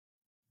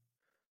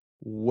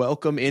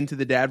Welcome into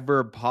the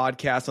Dadverb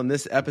podcast. On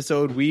this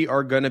episode, we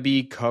are going to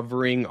be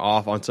covering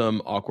off on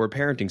some awkward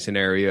parenting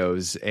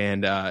scenarios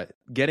and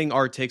getting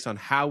our takes on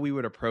how we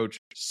would approach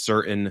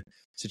certain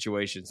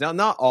situations. Now,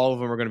 not all of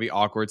them are going to be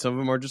awkward. Some of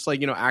them are just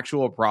like,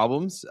 actual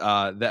problems,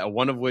 that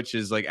one of which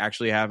is like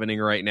actually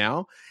happening right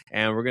now.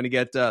 And we're going to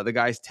get the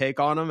guys' take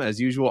on them. As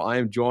usual, I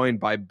am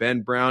joined by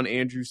Ben Brown,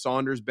 Andrew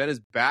Saunders. Ben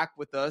is back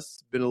with us.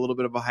 It's been a little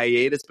bit of a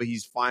hiatus, but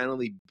he's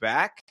finally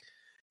back.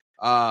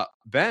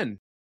 Ben,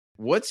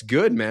 what's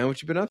good, man?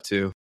 What you been up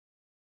to?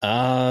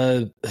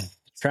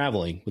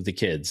 Traveling with the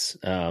kids.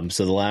 So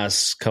the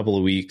last couple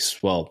of weeks,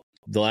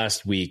 the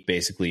last week,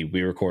 basically,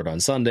 we record on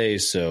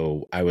Sundays.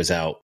 So I was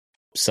out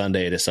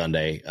Sunday to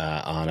Sunday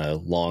on a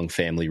long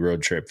family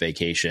road trip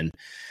vacation.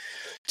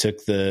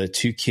 Took the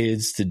two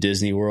kids to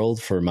Disney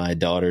World for my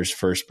daughter's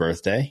first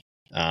birthday,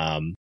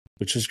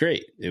 which was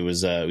great. It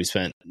was we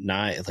spent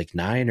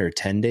 9 or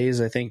 10 days,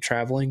 I think,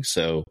 traveling.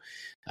 So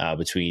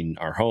between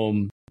our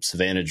home,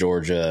 Savannah,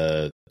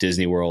 Georgia,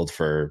 Disney World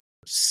for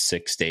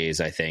 6 days,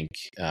 I think,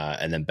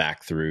 and then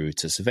back through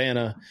to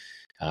Savannah,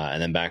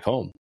 and then back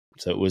home.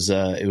 So it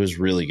was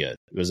really good.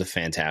 It was a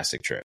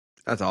fantastic trip.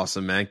 That's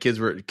awesome, man. Kids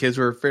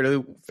were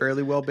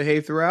fairly well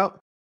behaved throughout.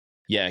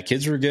 Yeah,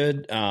 kids were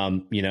good.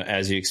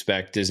 As you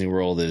expect, Disney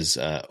World is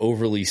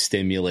overly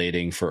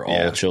stimulating for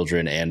all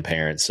children and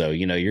parents. So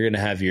you're gonna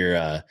have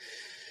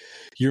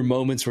your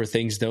moments where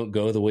things don't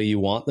go the way you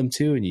want them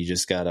to, and you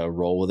just gotta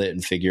roll with it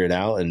and figure it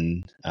out,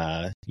 and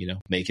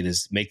make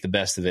the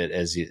best of it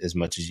as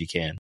much as you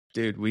can.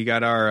 Dude, we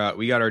got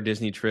our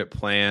Disney trip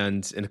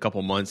planned in a couple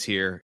months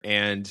here,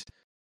 and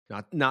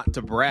not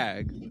to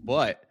brag,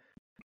 but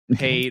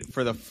paid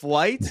for the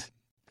flight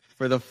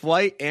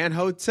and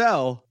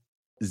hotel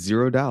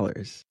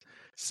 $0.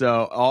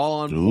 So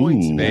all on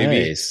points,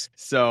 baby. Nice.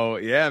 So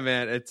yeah,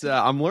 man, it's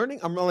I'm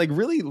like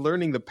really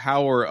learning the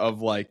power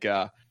of like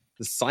the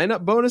sign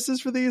up bonuses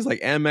for these,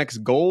 like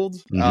Amex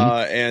Gold,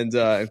 and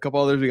a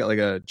couple others. We got like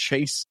a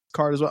Chase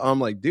card as well.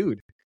 I'm like, dude,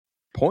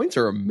 points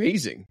are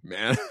amazing,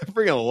 man. I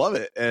freaking love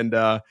it. And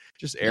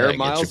just air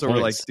miles. So we're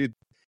like, dude,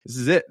 this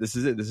is it. This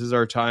is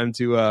our time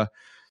to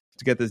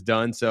get this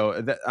done.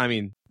 So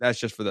that's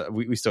just for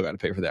we still got to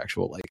pay for the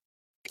actual like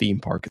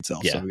theme park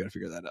itself. Yeah. So we got to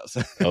figure that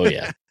out. Oh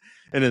yeah.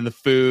 And then the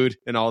food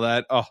and all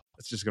that. Oh,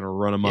 it's just going to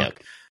run amok.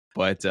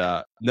 Yep.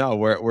 But no,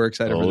 we're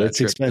excited for that.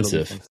 It's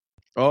expensive.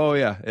 Oh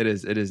yeah, it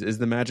is. Is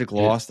the magic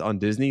lost on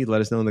Disney? Let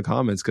us know in the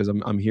comments, because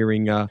I'm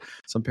hearing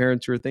some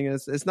parents who are thinking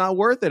it's not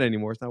worth it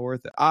anymore. It's not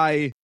worth it.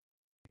 I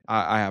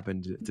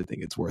happen to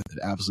think it's worth it.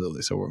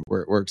 Absolutely. So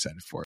we're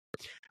excited for it.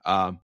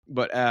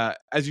 But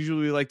as usual,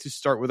 we like to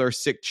start with our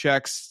sick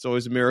checks. It's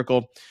always a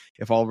miracle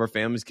if all of our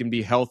families can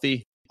be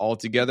healthy all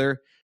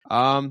together.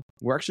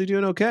 We're actually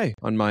doing okay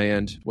on my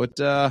end. What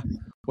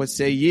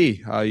say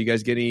ye? You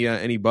guys get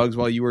any bugs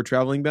while you were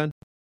traveling, Ben?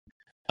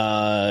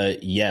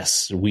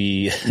 Yes,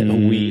 we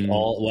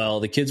all,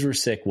 the kids were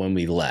sick when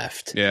we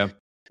left. Yeah.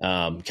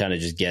 Kind of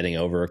just getting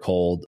over a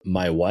cold.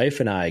 My wife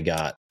and I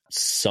got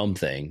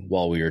something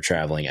while we were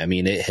traveling. I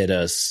mean, it hit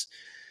us,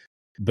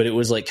 but it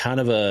was like kind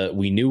of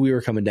we knew we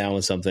were coming down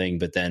with something,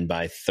 but then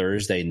by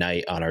Thursday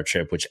night on our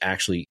trip, which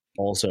actually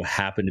also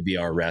happened to be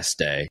our rest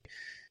day,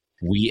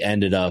 we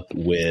ended up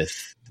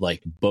with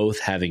like both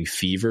having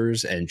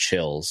fevers and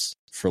chills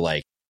for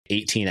like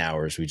 18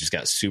 hours. We just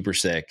got super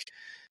sick,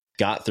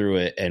 got through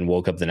it, and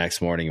woke up the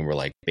next morning and we're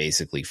like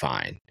basically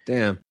fine.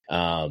 Damn.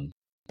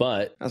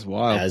 But that's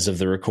wild. As of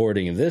the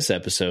recording of this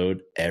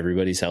episode,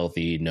 everybody's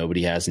healthy.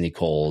 Nobody has any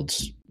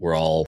colds. We're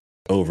all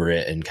over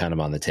it and kind of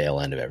on the tail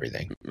end of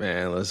everything.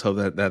 Man, let's hope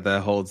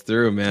that holds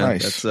through, man.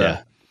 Nice.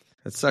 That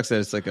sucks that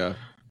it's like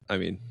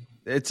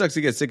it sucks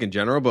to get sick in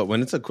general, but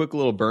when it's a quick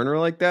little burner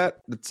like that,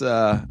 it's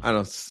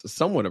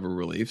somewhat of a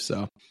relief.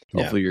 So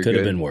hopefully you're good. Could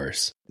have been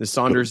worse. The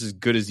Saunders is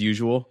good as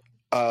usual.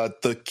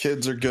 The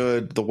kids are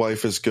good. The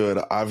wife is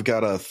good. I've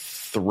got a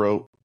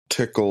throat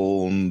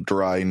tickle and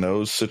dry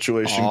nose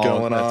situation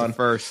going that's on.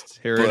 First,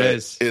 it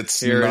is.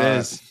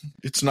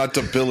 It's not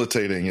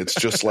debilitating. It's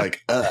just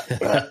like,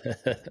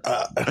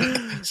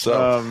 So,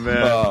 oh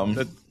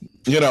man,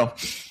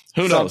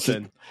 who knows?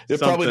 It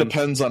probably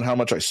depends on how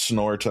much I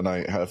snore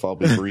tonight, if I'll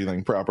be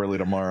breathing properly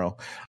tomorrow.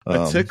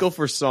 A tickle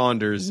for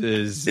Saunders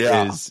is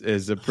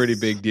a pretty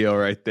big deal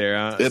right there.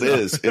 Huh? It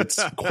is.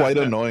 It's quite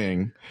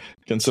annoying,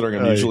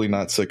 considering I'm usually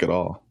not sick at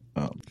all.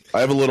 I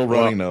have a little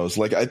runny nose.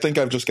 Like, I think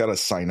I've just got a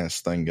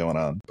sinus thing going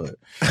on, but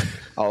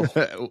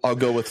I'll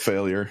go with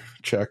failure.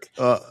 Check.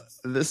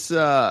 This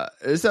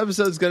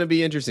episode is going to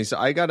be interesting. So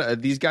I got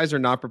these guys are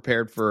not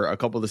prepared for a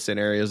couple of the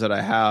scenarios that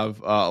I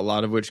have, a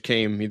lot of which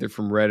came either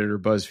from Reddit or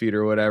BuzzFeed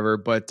or whatever.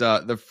 But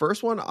the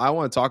first one I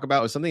want to talk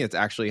about is something that's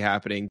actually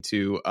happening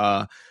to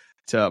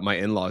my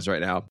in-laws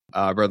right now,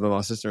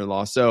 brother-in-law,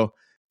 sister-in-law. So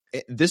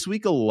this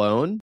week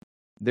alone,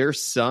 their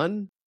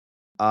son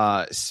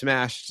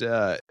smashed 2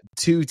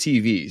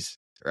 TVs,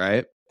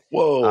 right?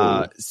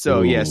 Whoa.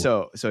 So here's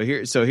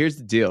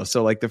the deal.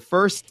 So like the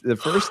first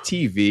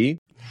TV,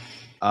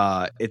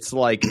 it's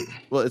like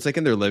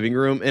in their living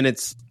room, and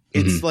it's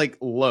it's like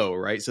low,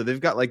 right? So they've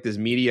got like this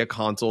media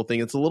console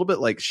thing. It's a little bit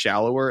like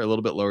shallower, a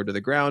little bit lower to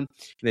the ground,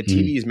 and the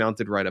TV is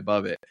mounted right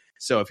above it.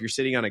 So if you're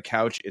sitting on a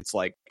couch, it's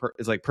like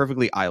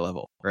perfectly eye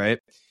level, right?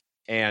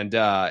 And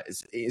so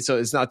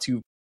it's not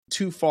too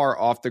far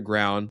off the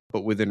ground,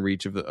 but within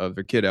reach of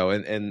their kiddo.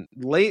 And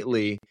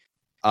lately,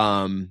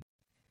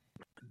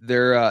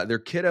 their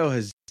kiddo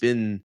has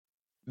been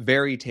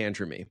very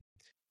tantrumy.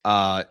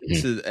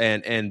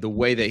 And the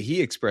way that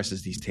he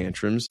expresses these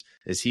tantrums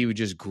is he would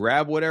just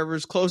grab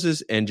whatever's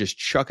closest and just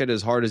chuck it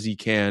as hard as he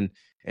can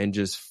and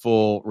just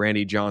full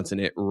Randy Johnson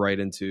it right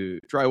into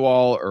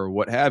drywall or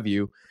what have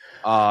you.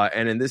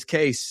 And in this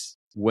case,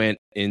 went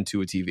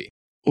into a TV,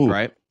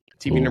 right?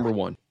 TV number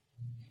one.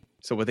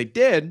 So what they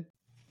did,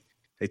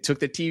 they took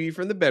the TV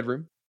from the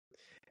bedroom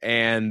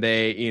and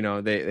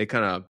they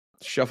kind of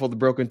shuffled the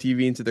broken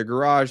TV into their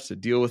garage to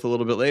deal with a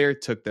little bit later,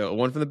 took the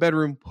one from the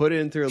bedroom, put it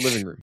into their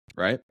living room,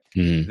 right?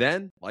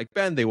 Then, like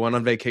Ben, they went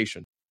on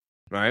vacation,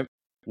 right?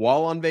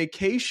 While on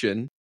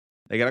vacation,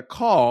 they got a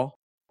call,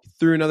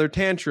 threw another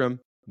tantrum,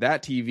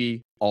 that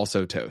TV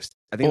also toast.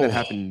 I think that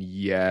happened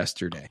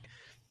yesterday.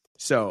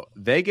 So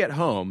they get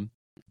home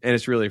and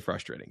it's really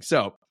frustrating.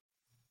 So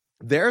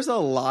there's a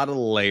lot of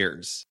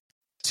layers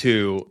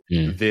to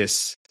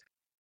this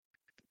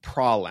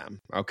problem,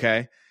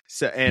 okay?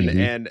 So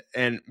and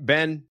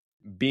Ben,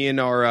 being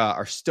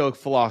our stoic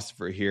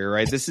philosopher here,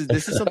 right? This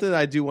is something that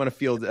I do want to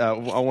field. I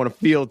want to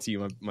field to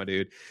you, my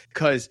dude,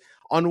 because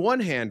on one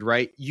hand,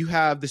 right, you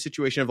have the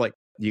situation of like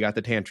you got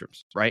the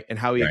tantrums, right, and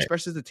how he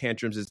expresses the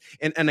tantrums is,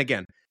 and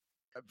again,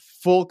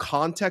 full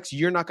context,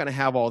 you're not going to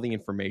have all the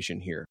information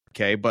here,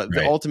 okay? But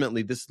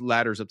ultimately, this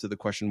ladders up to the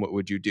question: what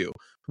would you do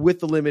with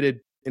the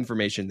limited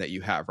information that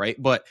you have, right?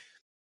 But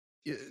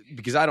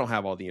because I don't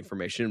have all the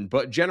information,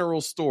 but general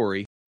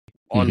story.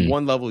 On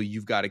one level,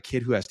 you've got a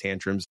kid who has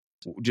tantrums,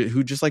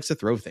 who just likes to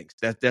throw things.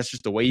 That's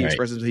just the way he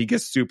expresses it. He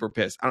gets super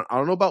pissed. I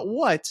don't know about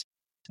what,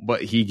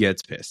 but he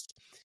gets pissed.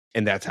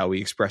 And that's how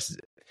he expresses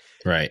it.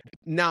 Right.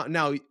 Now,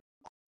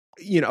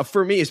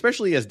 for me,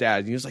 especially as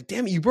dad, he was like,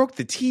 damn it, you broke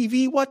the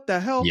TV. What the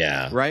hell?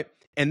 Yeah. Right.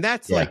 And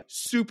that's like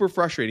super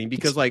frustrating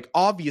because like,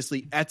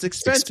 obviously that's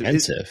expensive.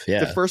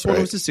 The first one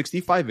was a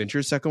 65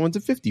 incher, second one's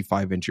a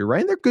 55 incher,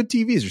 right? And they're good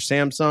TVs. They're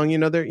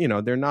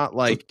Samsung, they're not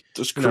like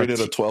just created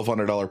a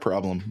 $1,200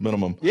 problem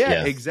minimum.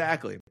 Yeah,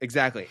 exactly.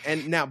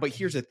 And now, but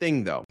here's the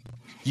thing though.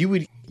 You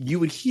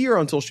would hear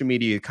on social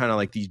media kind of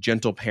like these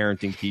gentle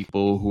parenting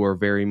people who are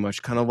very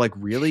much kind of like,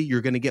 really?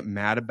 You're going to get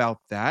mad about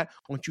that?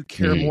 Why don't you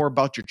care more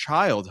about your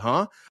child,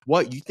 huh?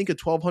 What, you think a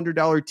 $1,200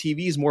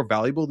 TV is more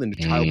valuable than a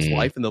child's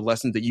life and the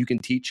lessons that you can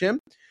teach him?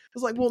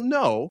 It's like, well,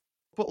 no,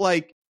 but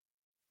like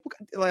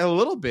a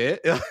little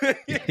bit.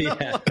 Like, this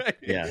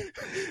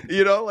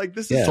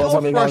is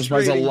 $1,200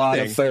 buys a lot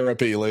of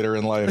therapy later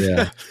in life.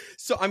 Yeah.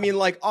 So, I mean,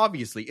 like,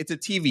 obviously, it's a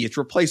TV. It's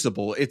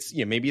replaceable. It's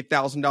maybe a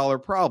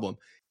 $1,000 problem.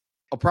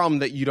 A problem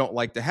that you don't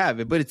like to have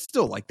it, but it's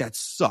still like that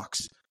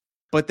sucks.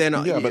 But then,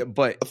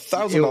 but a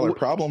 $1,000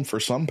 problem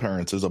for some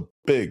parents is a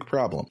big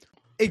problem.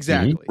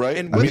 Exactly. Right.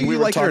 And we were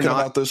like talking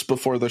about this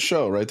before the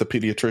show, right? The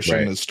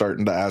pediatrician is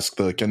starting to ask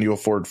the "Can you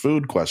afford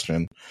food?"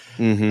 question,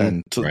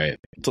 and to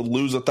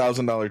lose $1,000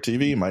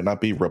 TV might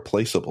not be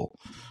replaceable.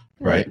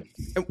 Right.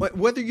 And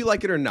whether you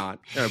like it or not,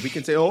 we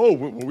can say, oh,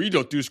 we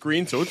don't do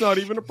screens, so it's not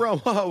even a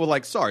problem. Well,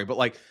 like, sorry, but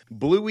like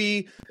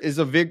Bluey is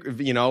a big,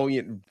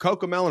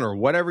 Cocomelon or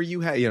whatever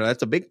you have,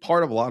 that's a big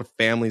part of a lot of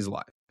families'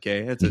 life.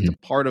 Okay. It's a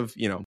part of,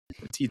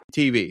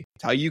 TV.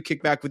 It's how you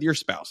kick back with your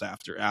spouse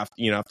after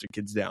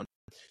kids down.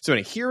 So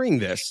in hearing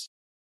this,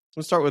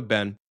 let's start with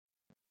Ben.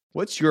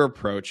 What's your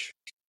approach?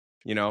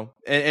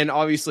 And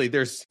obviously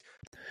there's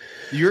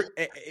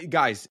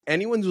guys,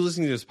 anyone who's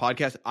listening to this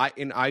podcast,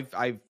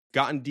 I've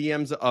gotten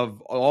DMs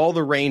of all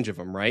the range of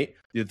them, right?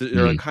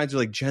 There are kinds of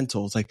like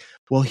gentle. It's like,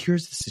 well,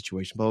 here's the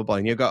situation, blah, blah, blah.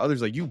 And you've got others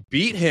like, you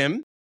beat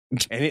him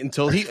and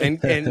until he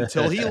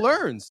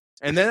learns.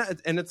 And then,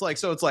 and it's like,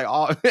 so it's like,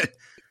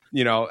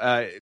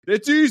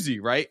 it's easy,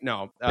 right?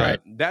 No, I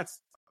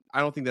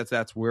don't think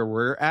that's where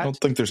we're at. I don't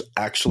think there's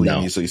actually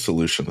an easy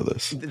solution to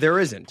this. There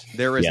isn't.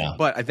 Yeah.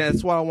 But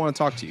that's why I want to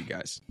talk to you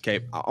guys.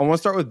 Okay. I want to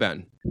start with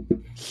Ben.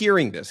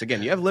 Hearing this,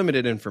 again, you have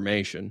limited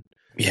information.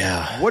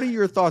 Yeah. What are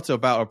your thoughts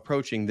about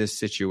approaching this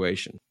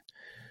situation?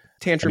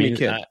 Tantrumy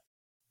kid.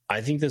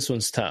 I think this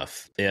one's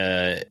tough.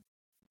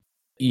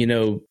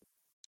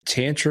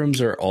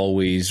 Tantrums are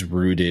always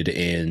rooted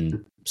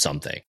in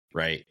something,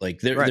 right?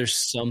 Like there's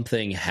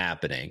something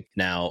happening.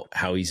 Now,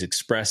 how he's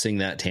expressing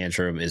that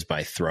tantrum is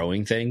by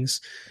throwing things.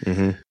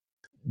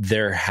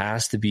 There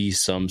has to be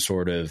some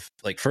sort of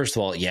like, first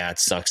of all, it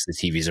sucks the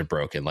TVs are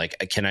broken. Like,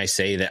 can I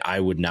say that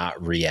I would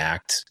not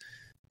react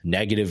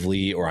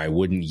negatively, or I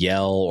wouldn't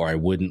yell, or I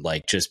wouldn't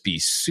like just be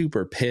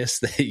super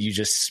pissed that you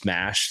just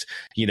smashed,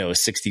 a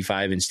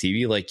 65-inch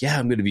TV? Like,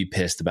 I'm going to be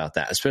pissed about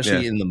that,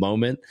 especially in the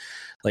moment.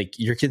 Like,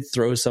 your kid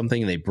throws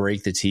something and they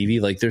break the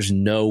TV. Like, there's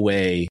no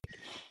way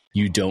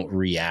you don't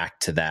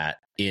react to that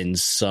in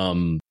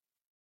some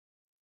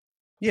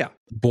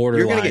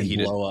borderline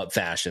heated. blow up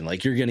fashion.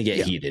 Like you're going to get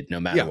Yeah. heated no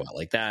matter Yeah. what.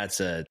 Like that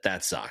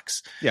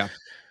sucks. Yeah.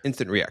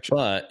 Instant reaction.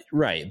 But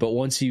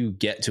once you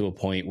get to a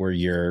point where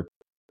you're,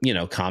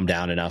 calm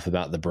down enough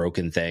about the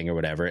broken thing or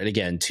whatever. And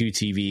again, 2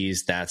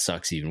 TVs, that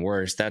sucks even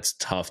worse. That's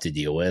tough to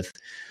deal with.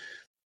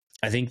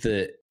 I think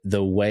the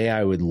way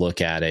I would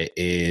look at it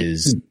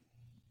is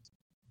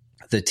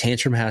the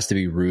tantrum has to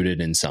be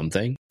rooted in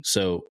something.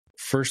 So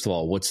first of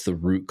all, what's the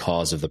root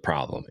cause of the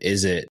problem?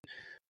 Is it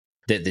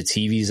that the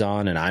TV's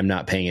on and I'm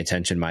not paying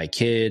attention to my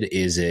kid?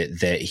 Is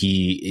it that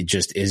he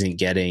just isn't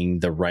getting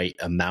the right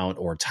amount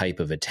or type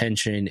of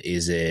attention?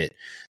 Is it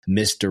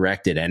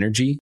misdirected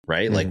energy,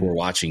 right? Like we're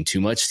watching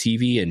too much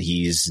TV and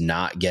he's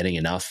not getting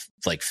enough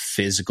like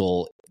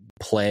physical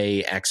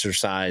play,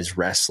 exercise,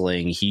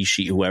 wrestling,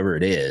 she, whoever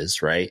it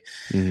is, right?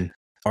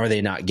 Are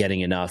they not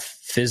getting enough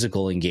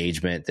physical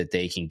engagement that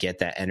they can get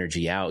that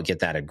energy out, get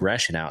that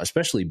aggression out,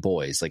 especially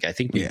boys? Like I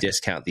think we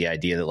discount the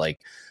idea that like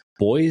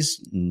boys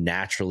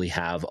naturally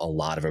have a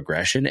lot of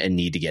aggression and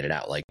need to get it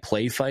out. Like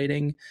play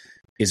fighting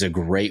is a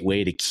great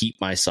way to keep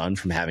my son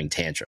from having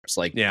tantrums.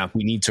 Like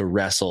we need to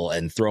wrestle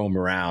and throw him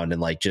around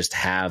and like just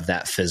have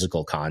that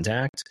physical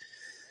contact.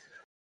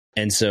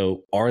 And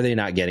so are they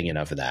not getting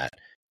enough of that?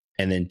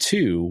 And then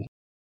 2,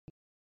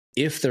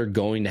 if they're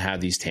going to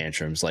have these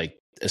tantrums, like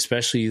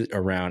especially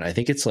around, I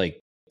think it's like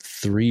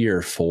 3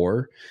 or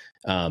 4,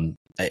 I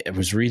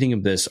was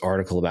reading this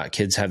article about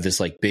kids have this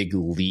like big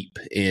leap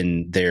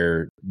in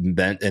their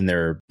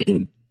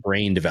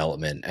brain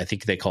development. I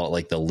think they call it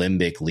like the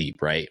limbic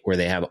leap, right? Where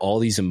they have all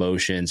these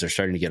emotions, they're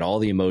starting to get all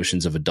the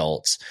emotions of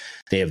adults.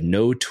 They have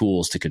no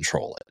tools to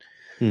control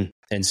it.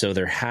 And so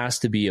there has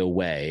to be a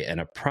way and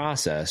a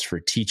process for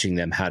teaching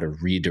them how to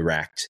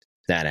redirect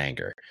that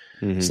anger.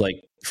 It's like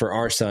for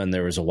our son,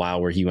 there was a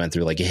while where he went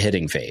through like a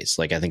hitting phase.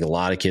 Like I think a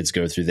lot of kids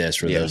go through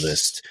this where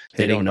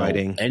they don't know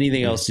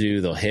anything else to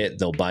do. They'll hit,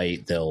 they'll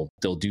bite, they'll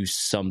do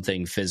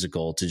something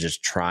physical to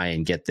just try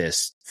and get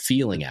this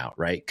feeling out,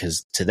 right?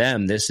 Because to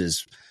them, this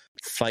is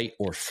fight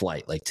or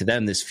flight. Like to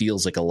them, this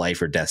feels like a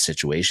life or death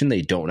situation.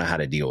 They don't know how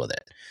to deal with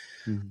it.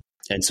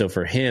 And so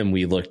for him,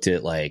 we looked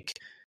at like,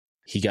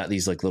 he got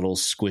these like little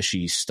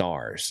squishy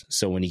stars.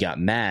 So when he got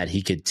mad,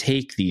 he could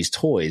take these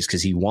toys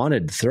because he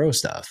wanted to throw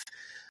stuff.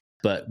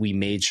 But we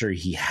made sure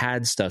he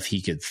had stuff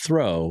he could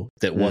throw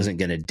that wasn't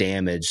going to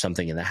damage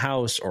something in the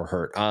house or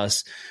hurt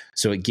us.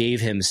 So it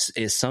gave him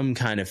some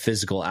kind of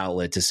physical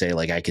outlet to say,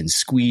 like, I can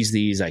squeeze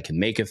these, I can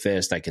make a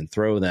fist, I can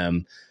throw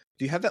them.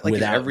 Do you have that like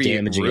in every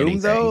room anything.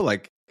 though?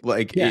 Like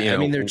yeah, I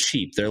mean, they're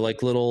cheap. They're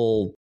like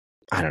little,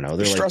 I don't know.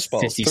 They're like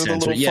 50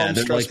 cents. Yeah,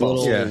 they're like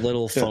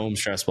little foam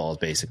stress balls,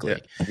 basically.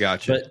 Yeah,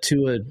 gotcha. But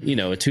to a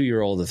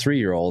 2-year-old, a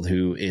 3-year-old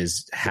who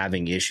is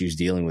having issues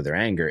dealing with their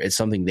anger, it's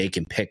something they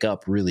can pick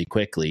up really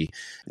quickly.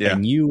 Yeah.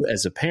 And you,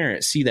 as a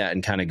parent, see that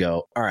and kind of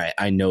go, "All right,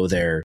 I know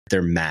they're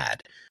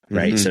mad,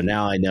 right? So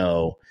now I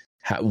know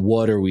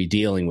what are we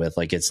dealing with?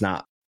 Like it's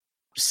not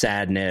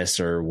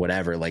sadness or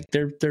whatever. Like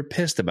they're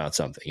pissed about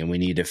something, and we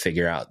need to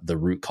figure out the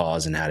root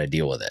cause and how to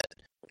deal with it."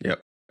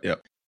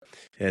 Yep.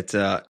 It's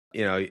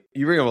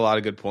you bring up a lot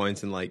of good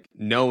points, and like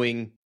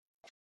knowing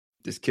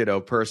this kiddo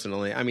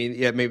personally, I mean,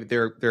 maybe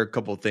there are a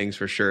couple of things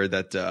for sure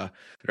that are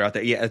out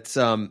there. Yeah, it's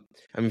I've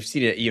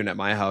seen it even at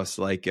my house.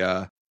 Like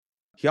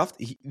he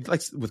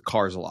likes with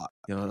cars a lot.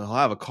 He'll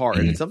have a car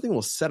and then something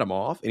will set him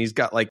off, and he's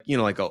got like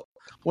like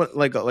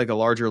a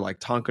larger like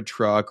Tonka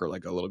truck or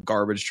like a little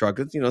garbage truck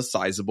that's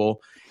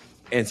sizable,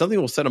 and something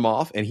will set him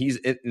off, and he's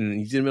in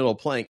the middle of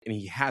playing, and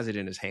he has it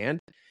in his hand,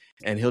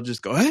 and he'll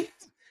just go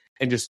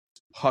and just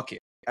huck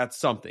it at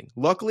something.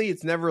 Luckily,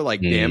 it's never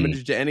like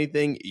damaged to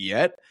anything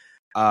yet.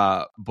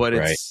 But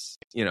it's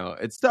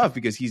it's tough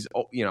because he's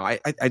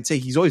I'd say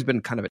he's always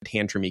been kind of a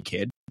tantrumy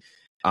kid.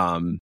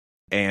 And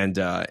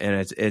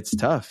it's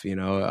tough,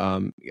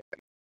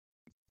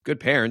 good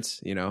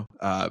parents,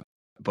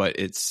 but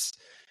it's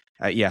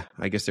I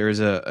guess there is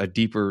a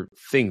deeper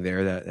thing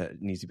there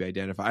that needs to be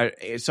identified.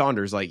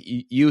 Saunders, like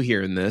you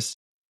hearing this,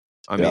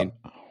 I mean,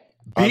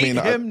 beat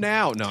him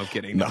now. No, I'm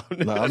kidding. No,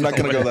 I'm not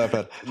going to go that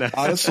bad. No.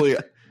 Honestly,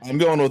 I'm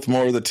going with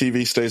more of the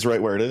TV stays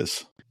right where it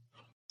is.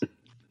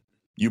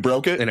 You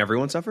broke it. And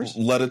everyone suffers?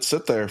 Let it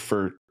sit there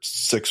for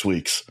 6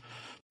 weeks.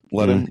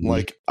 Let him,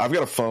 like, I've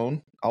got a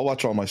phone. I'll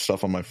watch all my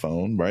stuff on my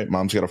phone, right?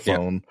 Mom's got a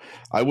phone. Yep.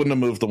 I wouldn't have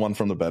moved the one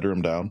from the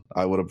bedroom down.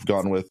 I would have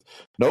gone with,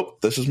 nope,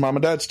 this is mom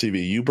and dad's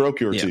TV. You broke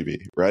your TV,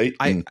 right?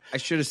 I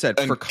should have said,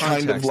 for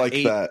context, kind of like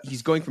 8, that.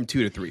 He's going from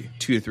 2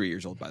 to 3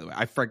 years old, by the way.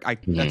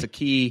 That's a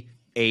key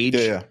age.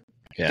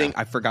 Thing.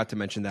 I forgot to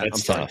mention that.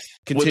 That's I'm sorry. Tough.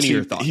 Continue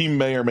your thought. He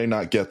may or may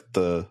not get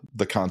the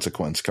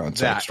consequence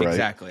context, right?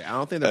 Exactly. I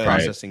don't think they're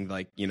processing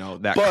that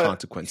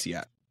consequence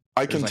yet.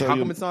 I can tell how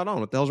you, come it's not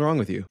on? What the hell's wrong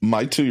with you?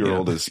 My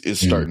 2-year-old is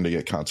starting to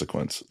get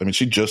consequence. I mean,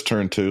 she just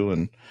turned 2,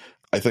 and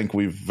I think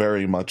we've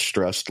very much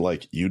stressed,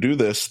 like, you do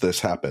this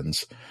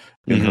happens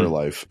in her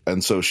life.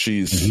 And so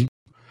she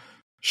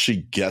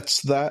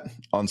gets that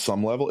on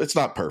some level. It's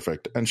not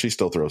perfect, and she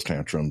still throws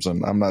tantrums.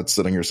 And I'm not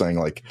sitting here saying,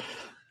 like,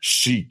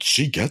 she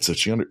gets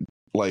it.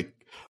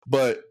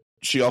 But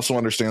she also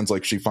understands,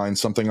 like, she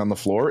finds something on the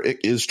floor, it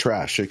is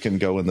trash. It can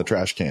go in the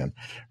trash can,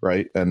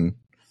 right? And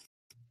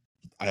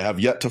I have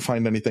yet to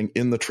find anything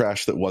in the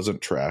trash that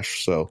wasn't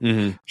trash. So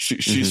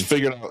she's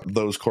figured out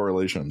those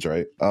correlations,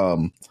 right?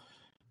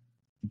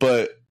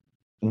 But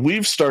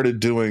we've started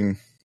doing,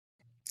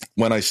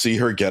 when I see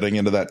her getting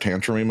into that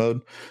tantrumy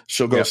mode,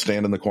 she'll go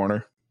stand in the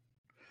corner,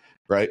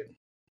 right?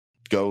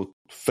 Go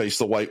face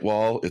the white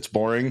wall. It's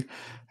boring.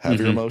 Have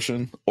your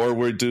emotion. Or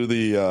we do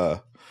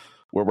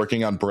we're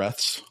working on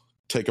breaths.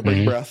 Take a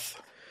big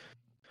breath.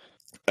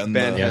 And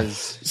Ben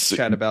has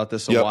chatted about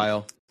this a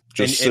while.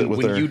 Just and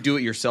when you do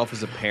it yourself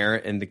as a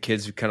parent and the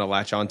kids kind of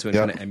latch onto it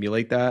and kind of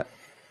emulate that,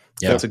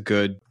 that's a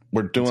good.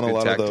 We're doing a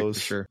lot of those.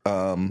 For sure.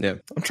 I'm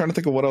trying to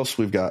think of what else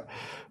we've got.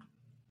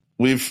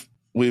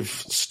 We've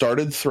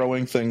started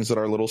throwing things at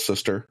our little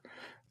sister.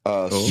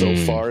 So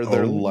far,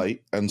 they're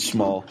light and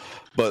small.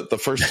 But the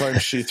first time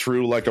she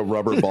threw like a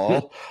rubber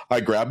ball, I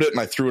grabbed it and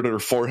I threw it at her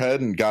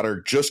forehead and got her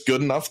just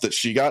good enough that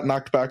she got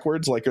knocked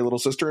backwards like her little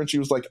sister. And she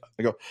was like,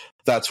 I go,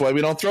 that's why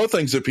we don't throw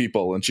things at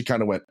people. And she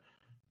kind of went,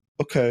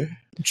 okay.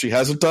 She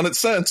hasn't done it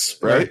since,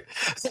 right?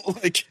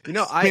 Like,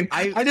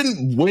 I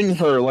didn't wing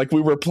her like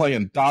we were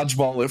playing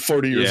dodgeball at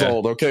 40 years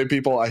old. Okay,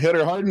 people, I hit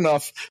her hard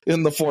enough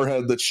in the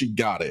forehead that she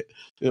got it.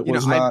 It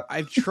was not.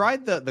 I've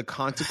tried the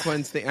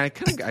consequence thing. I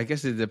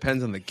guess it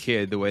depends on the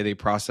kid, the way they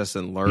process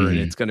and learn.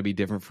 It's going to be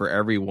different for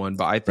everyone.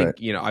 But I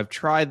think I've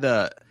tried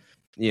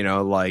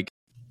like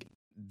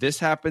this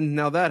happens,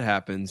 now that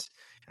happens.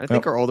 I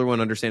think our older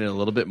one understands it a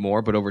little bit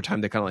more, but over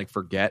time they kind of like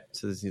forget.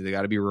 So they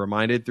got to be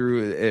reminded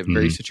through it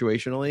very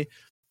situationally.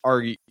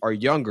 Our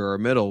younger or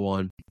middle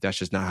one, that's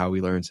just not how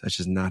he learns. That's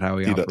just not how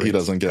he operates. He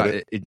doesn't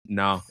get it.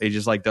 No, it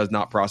just like does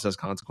not process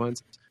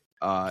consequence.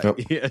 So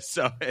it's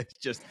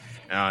just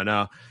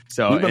no.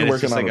 So we've been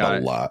working on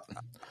it a lot.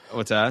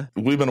 What's that?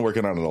 We've been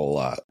working on it a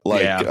lot.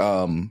 Like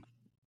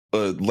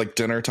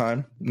dinner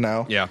time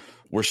now. Yeah,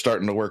 we're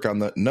starting to work on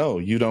the. No,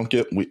 you don't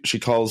get. she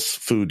calls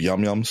food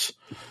yum yums.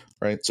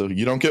 Right. So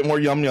you don't get more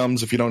yum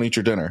yums if you don't eat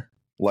your dinner.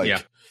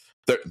 Like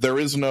there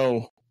is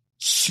no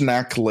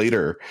snack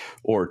later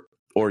or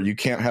you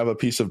can't have a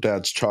piece of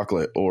dad's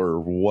chocolate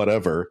or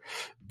whatever.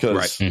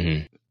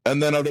 And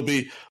then it'll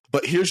be,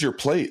 but here's your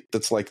plate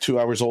that's like 2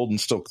 hours old and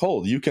still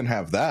cold. You can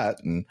have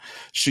that. And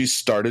she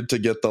started to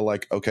get the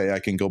like, okay, I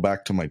can go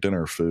back to my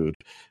dinner food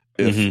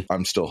if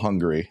I'm still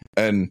hungry.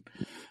 And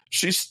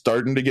she's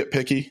starting to get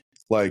picky.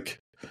 Like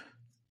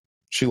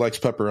she likes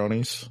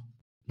pepperonis.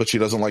 But she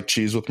doesn't like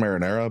cheese with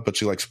marinara, but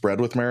she likes bread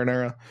with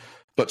marinara.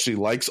 But she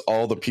likes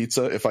all the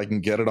pizza if I can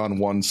get it on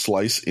one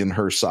slice in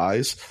her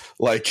size.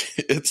 Like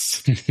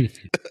it's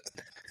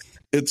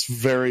it's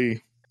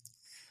very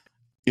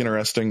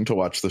interesting to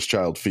watch this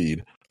child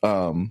feed.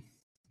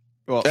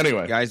 Well,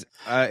 anyway, guys,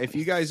 if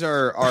you guys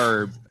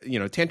are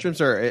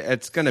tantrums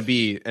it's going to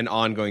be an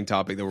ongoing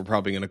topic that we're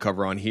probably going to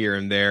cover on here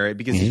and there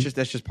because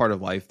that's just part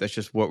of life. That's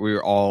just what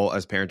we're all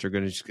as parents are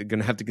going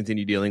to have to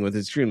continue dealing with.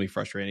 It's extremely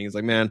frustrating. It's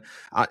like, man,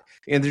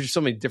 and there's just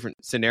so many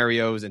different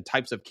scenarios and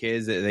types of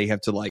kids that they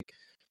have to like,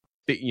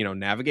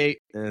 navigate,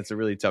 and it's a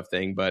really tough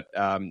thing. But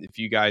if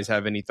you guys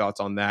have any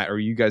thoughts on that, or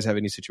you guys have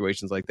any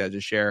situations like that,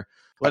 just share.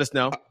 Let us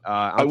know.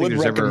 I would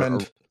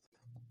recommend.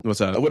 What's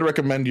that? I would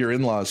recommend your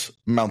in-laws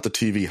mount the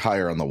TV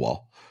higher on the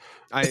wall.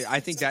 I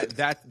think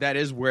that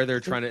is where they're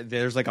trying to.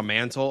 There's like a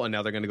mantle, and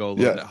now they're going to go a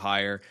little bit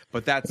higher.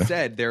 But that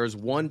said, there was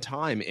one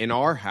time in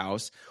our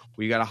house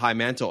we got a high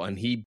mantle, and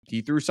he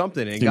threw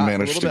something and it got a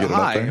little bit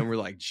high, and we're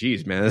like,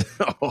 "Geez, man,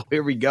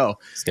 here we go."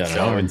 It's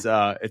always,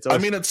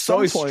 it's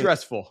always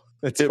stressful.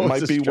 It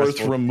might be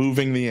worth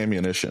removing the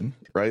ammunition,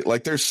 right?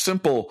 Like there's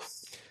simple.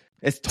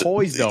 It's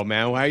toys though,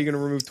 man. How are you going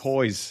to remove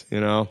toys?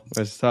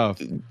 It's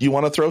tough. You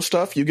want to throw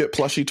stuff? You get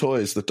plushy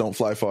toys that don't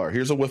fly far.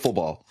 Here's a wiffle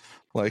ball.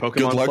 Like Pokemon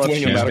good luck plushies,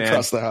 winging that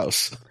across the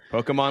house.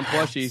 Pokemon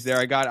plushies. There,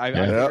 I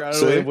figured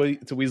out a way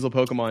to weasel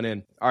Pokemon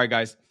in. All right,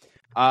 guys.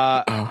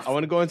 I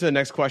want to go into the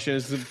next question.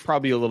 This is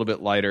probably a little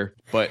bit lighter,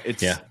 but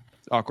it's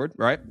awkward,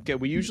 right? Okay,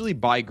 we usually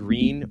buy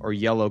green or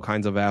yellow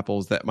kinds of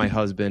apples that my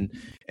husband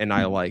and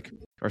I like.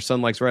 Our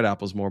son likes red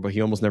apples more, but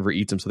he almost never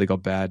eats them, so they go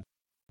bad.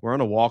 We're on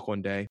a walk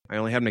one day. I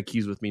only have my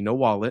keys with me, no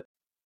wallet.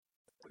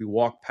 We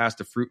walked past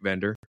a fruit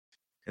vendor,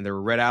 and there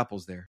were red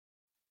apples there.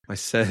 My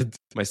son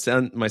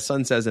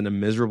says in a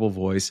miserable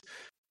voice,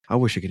 "I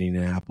wish I could eat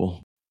an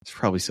apple. It's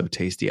probably so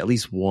tasty. At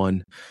least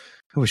one.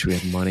 I wish we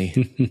had money."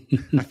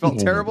 I felt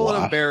terrible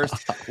and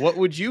embarrassed. What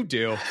would you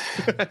do?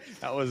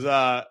 That was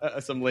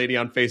some lady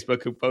on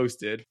Facebook who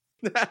posted.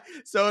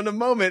 So in a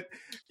moment,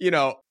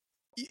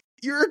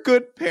 you're a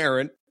good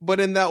parent,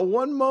 but in that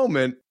one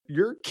moment,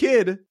 your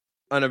kid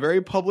on a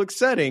very public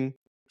setting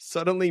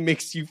suddenly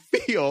makes you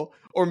feel,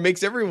 or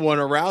makes everyone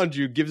around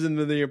you, gives them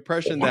the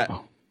impression that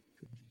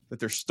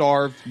they're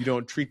starved. You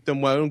don't treat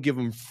them well. Don't give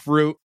them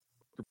fruit.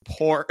 You're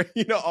poor.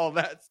 All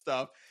that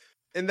stuff.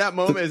 In that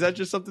moment, is that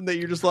just something that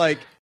you're just like,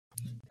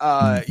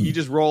 you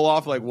just roll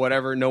off like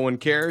whatever, no one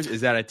cares?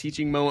 Is that a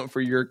teaching moment for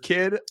your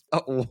kid?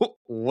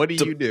 What do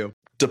you do?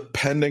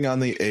 Depending on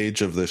the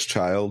age of this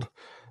child,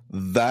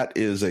 that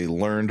is a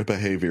learned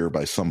behavior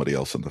by somebody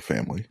else in the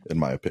family, in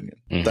my opinion.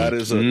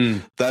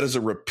 Mhm. That is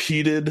a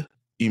repeated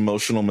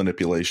emotional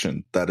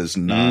manipulation. That is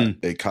not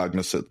a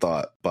cognizant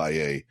thought by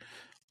a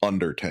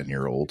under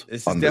 10-year-old.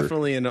 This is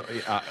definitely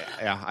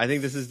I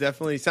think this is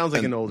definitely sounds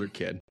like an older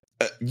kid.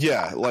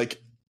 Yeah,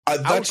 like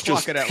that's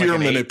just it at pure like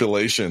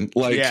manipulation.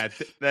 Like, yeah,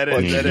 that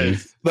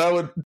is. That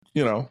would,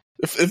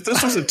 if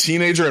this was a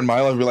teenager in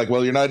my life, I'd be like,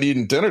 well, you're not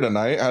eating dinner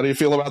tonight. How do you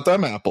feel about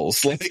them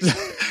apples? Like,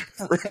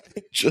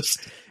 right?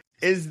 Just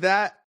is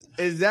that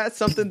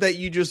something that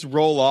you just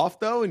roll off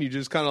though, and you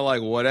just kind of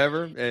like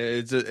whatever?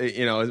 It's it's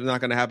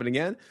not going to happen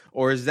again,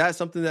 or is that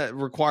something that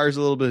requires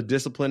a little bit of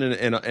discipline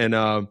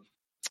and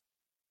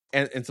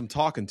some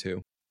talking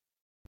to?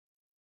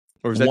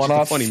 Or is that just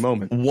a funny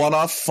moment?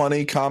 One-off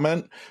funny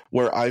comment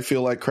where I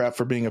feel like crap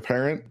for being a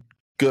parent.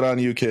 Good on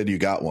you, kid. You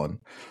got one.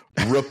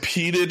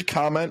 Repeated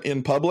comment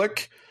in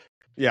public.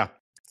 Yeah.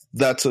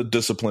 That's a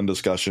discipline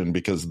discussion,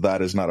 because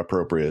that is not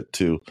appropriate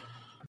to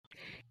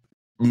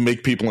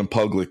make people in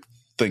public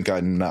think I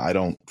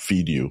don't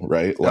feed you,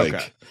 right? Like,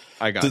 okay.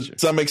 I got you.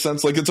 Does that make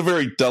sense? Like, it's a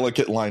very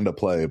delicate line to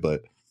play,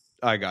 but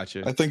I got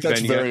you. I think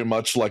that's very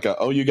much like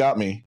you got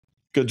me.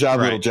 Good job,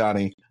 little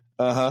Johnny.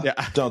 Yeah.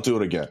 Don't do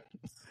it again.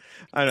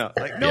 I know.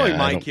 Like, knowing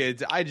my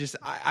kids, I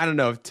don't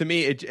know. To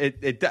me,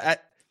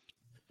 it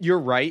you're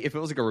right. If it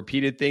was like a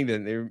repeated thing,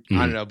 then I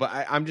don't know. But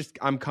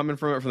I'm coming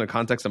from it from the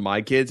context of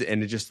my kids,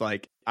 and it's just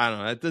like, I don't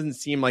know. It doesn't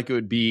seem like it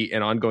would be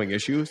an ongoing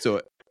issue.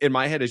 So in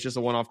my head, it's just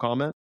a one-off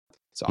comment.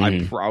 So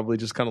I'd probably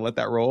just kind of let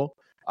that roll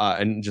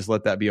and just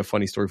let that be a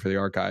funny story for the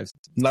archives.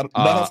 Not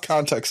enough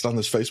context on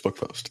this Facebook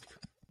post.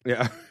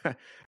 Yeah.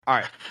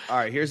 All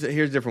right. Here's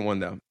a different one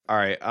though. All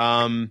right.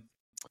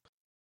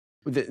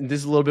 This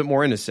is a little bit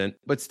more innocent,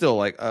 but still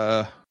like,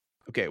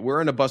 okay,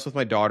 we're on a bus with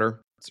my daughter.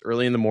 It's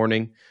early in the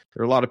morning.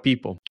 There are a lot of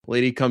people.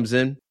 Lady comes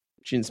in.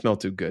 She didn't smell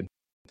too good.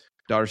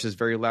 Daughter says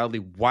very loudly,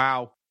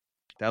 "Wow,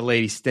 that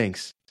lady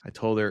stinks." I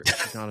told her,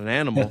 she's not an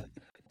animal.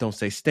 Don't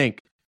say stink.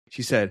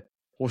 She said,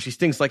 "Well, she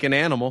stinks like an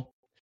animal."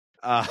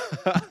 Yeah,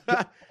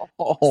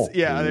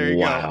 there you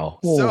go.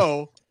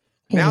 So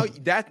now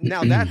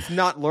that's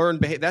not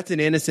learned behavior. That's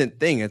an innocent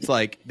thing. It's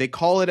like they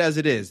call it as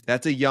it is.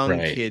 That's a young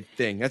kid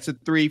thing. That's a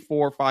 3,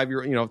 4, 5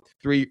 year,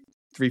 3,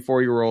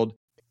 4-year-old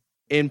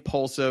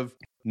impulsive,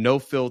 no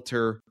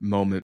filter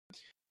moment.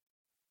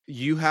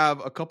 You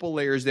have a couple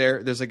layers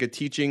there. There's like a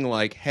teaching,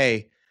 like,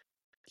 hey,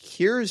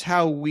 here's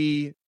how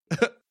we,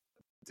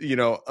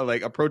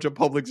 like approach a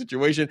public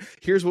situation.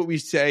 Here's what we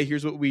say.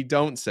 Here's what we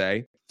don't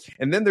say.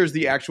 And then there's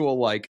the actual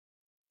like,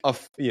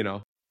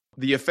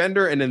 the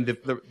offender and then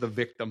the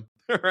victim,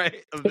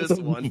 right? Of this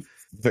one,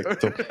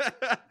 victim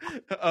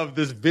of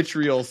this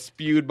vitriol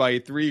spewed by a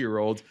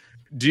 3-year-old.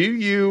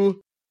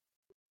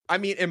 I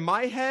mean, in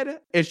my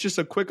head, it's just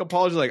a quick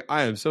apology, like,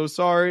 I am so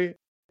sorry.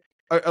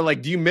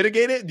 Like, do you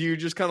mitigate it? Do you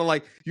just kind of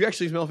like, you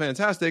actually smell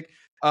fantastic.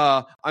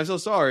 I'm so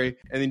sorry.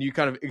 And then you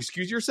kind of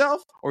excuse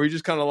yourself, or you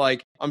just kind of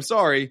like, I'm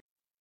sorry.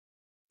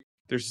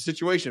 There's a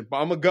situation, but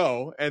I'm gonna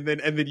go, and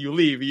then you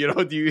leave. Do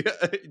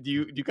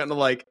you kind of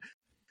like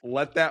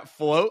let that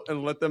float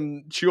and let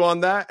them chew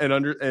on that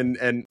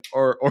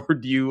or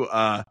do you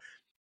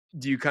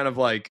kind of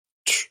like,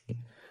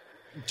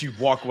 do you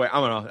walk away? I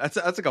don't know. That's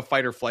like a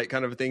fight or flight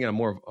kind of a thing, and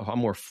I'm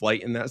more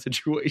flight in that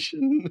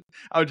situation.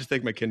 I would just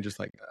take my kid, just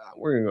like,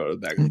 we're gonna go to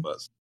the back of the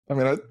bus. I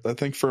mean, I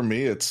think for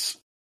me, it's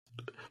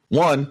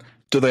one: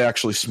 do they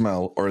actually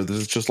smell, or is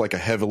this just like a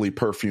heavily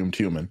perfumed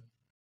human,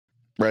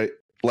 right?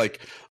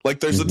 Like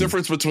there's a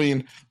difference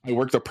between I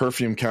work the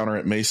perfume counter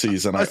at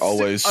Macy's and I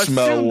always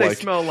smell like, they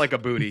smell like a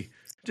booty.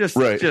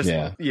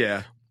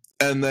 Yeah.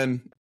 And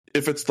then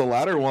if it's the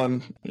latter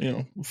one,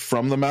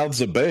 from the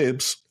mouths of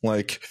babes,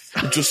 like,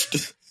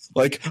 just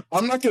like,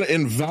 I'm not going to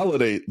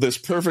invalidate this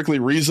perfectly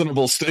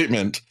reasonable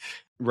statement.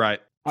 Right.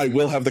 I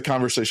will have the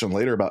conversation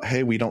later about,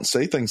 hey, we don't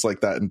say things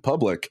like that in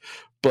public.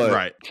 But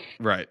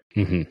right.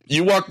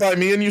 You walk by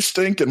me and you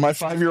stink, and my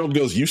 5-year-old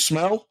goes, "You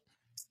smell?"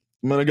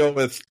 I'm going to go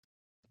with,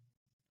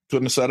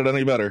 couldn't have said it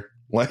any better.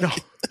 Like,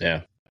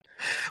 yeah.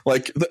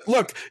 Like,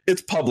 look,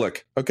 it's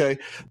public. Okay.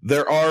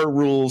 There are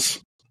rules.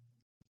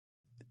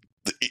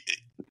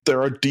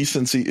 There are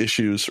decency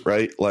issues,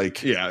 right?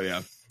 Like,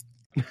 yeah.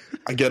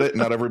 I get it.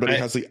 Not everybody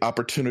has the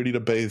opportunity to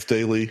bathe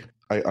daily.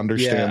 I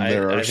understand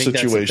there are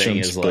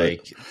situations, but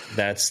like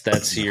that's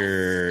that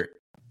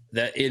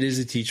it is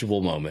a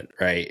teachable moment,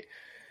 right?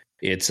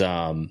 It's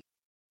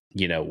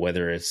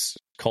whether it's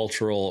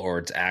cultural or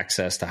it's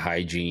access to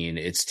hygiene,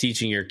 it's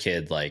teaching your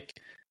kid like,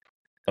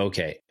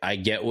 okay, I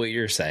get what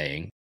you're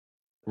saying.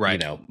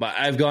 Right.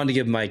 I've gone to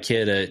give my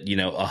kid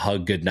a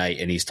hug goodnight,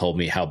 and he's told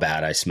me how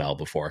bad I smell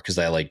before because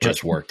I like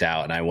just worked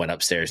out and I went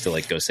upstairs to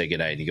like go say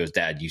goodnight, and he goes,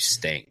 "Dad, you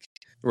stink."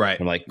 Right.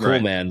 I'm like, "Cool,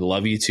 man.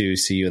 Love you too.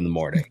 See you in the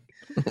morning."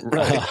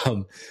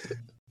 Right.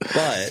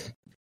 But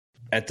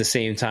at the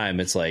same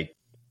time, it's like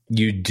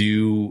you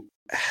do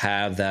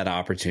have that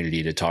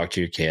opportunity to talk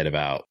to your kid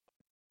about,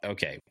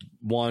 okay,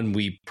 one,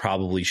 we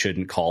probably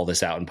shouldn't call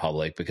this out in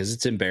public because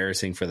it's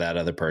embarrassing for that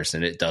other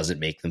person. It doesn't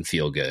make them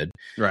feel good.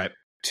 Right.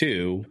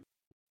 2,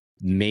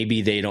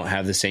 maybe they don't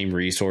have the same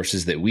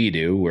resources that we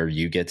do, where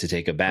you get to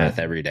take a bath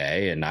every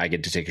day and I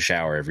get to take a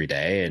shower every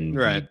day, and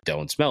we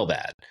don't smell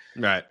bad.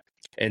 Right.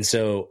 And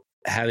so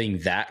having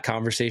that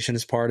conversation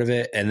is part of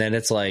it. And then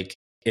it's like,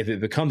 if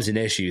it becomes an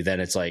issue, then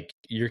it's like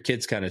your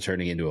kid's kind of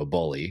turning into a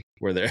bully,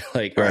 where they're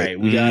like, all right,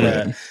 we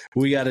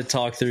gotta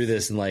talk through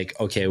this, and like,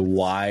 okay,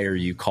 why are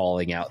you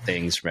calling out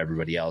things from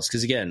everybody else?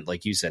 Because again,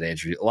 like you said,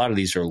 Andrew, a lot of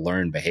these are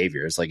learned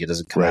behaviors. Like, it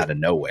doesn't come out of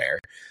nowhere.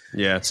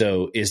 Yeah.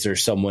 So is there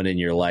someone in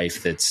your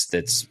life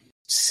that's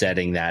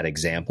setting that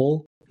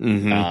example?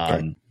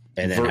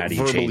 And then how do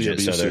you change it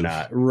so they're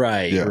not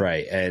right?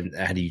 And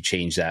how do you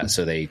change that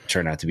so they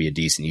turn out to be a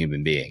decent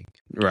human being?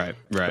 Right.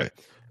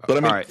 But I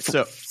mean, all right,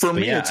 so for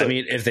me, I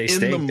mean, if they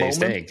stink, they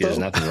stink. There's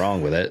nothing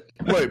wrong with it.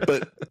 Right.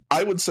 But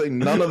I would say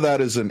none of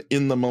that is an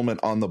in the moment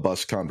on the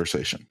bus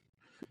conversation.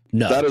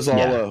 No, that is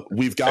all.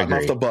 We've gotten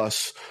off the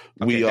bus.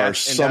 We are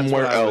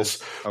somewhere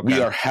else. We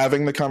are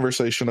having the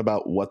conversation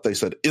about what they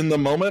said. In the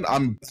moment,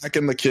 I'm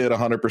backing the kid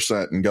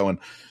 100% and going,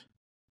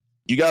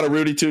 you got a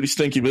Rudy Tooty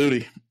Stinky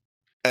Booty.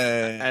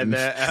 And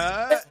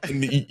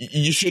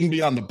you shouldn't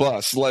be on the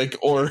bus,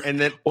 and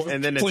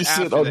then please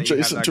sit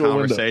adjacent to a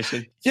window.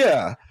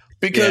 Yeah,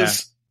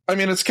 because I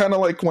mean, it's kind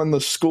of like when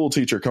the school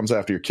teacher comes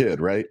after your kid,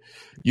 right?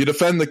 You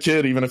defend the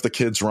kid even if the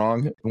kid's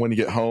wrong. And when you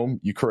get home,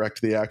 you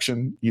correct the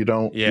action. You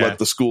don't let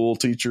the school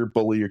teacher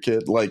bully your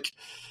kid. Like,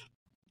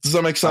 does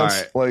that make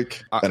sense?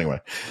 Anyway.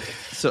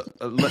 So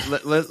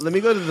let me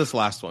go to this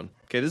last one.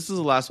 Okay, this is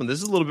the last one.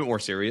 This is a little bit more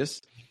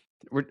serious.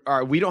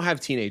 We don't have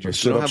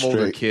teenagers. We don't have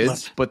older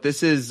kids, but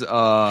this is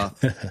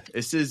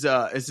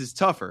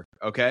tougher.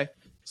 Okay,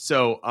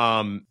 so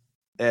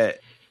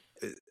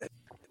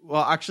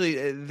well,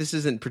 actually, this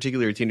isn't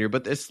particularly a teenager,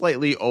 but a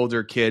slightly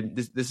older kid.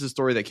 This is a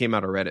story that came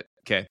out of Reddit.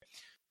 Okay,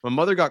 my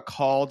mother got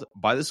called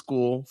by the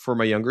school for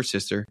my younger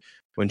sister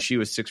when she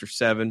was 6 or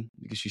 7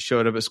 because she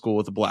showed up at school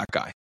with a black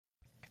guy.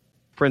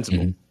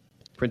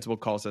 Principal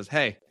calls, says,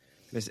 "Hey,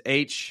 Miss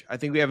H, I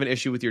think we have an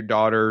issue with your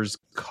daughter's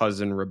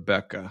cousin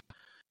Rebecca."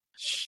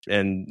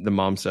 And the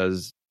mom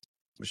says,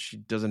 she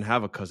doesn't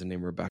have a cousin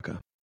named Rebecca.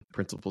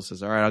 Principal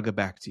says, all right, I'll get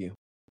back to you.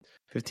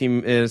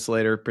 15 minutes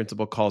later,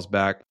 principal calls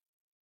back.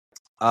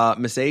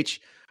 Miss H,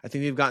 I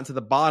think we've gotten to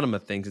the bottom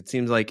of things. It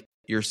seems like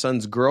your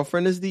son's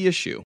girlfriend is the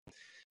issue.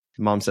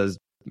 Mom says,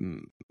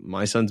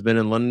 my son's been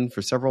in London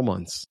for several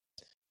months,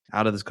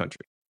 out of this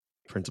country.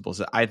 Principal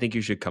says, I think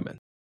you should come in.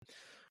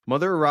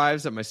 Mother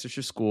arrives at my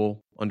sister's school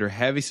under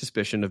heavy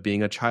suspicion of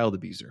being a child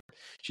abuser.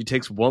 She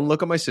takes one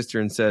look at my sister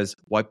and says,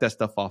 wipe that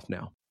stuff off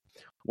now.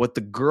 What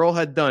the girl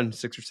had done,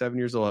 6 or 7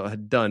 years old,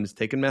 had done is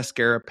taken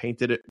mascara,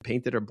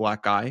 painted her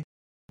black eye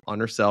on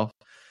herself.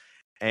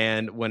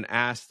 And when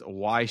asked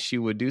why she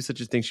would do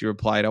such a thing, she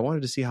replied, I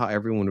wanted to see how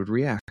everyone would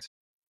react.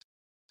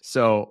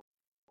 So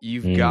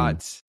you've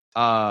got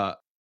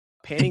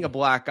painting a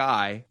black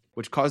eye,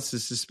 which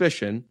causes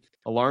suspicion,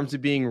 alarms are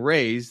being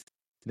raised,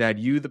 that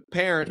you, the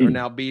parent, are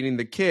now beating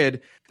the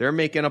kid. They're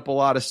making up a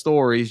lot of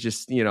stories,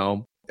 just,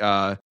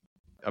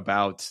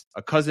 about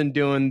a cousin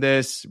doing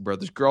this,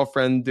 brother's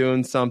girlfriend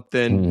doing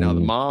something, now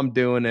the mom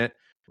doing it,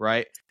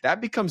 right?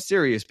 That becomes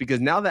serious because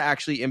now that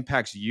actually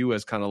impacts you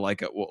as kind of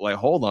like,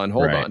 hold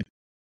on.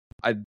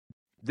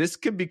 This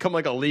could become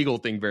like a legal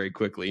thing very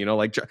quickly,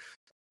 like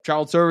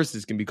child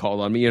services can be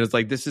called on me. And it's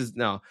like, this is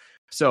now.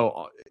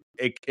 So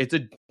it's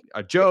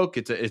a joke.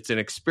 It's an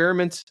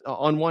experiment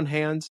on one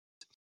hand,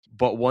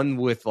 but one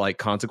with like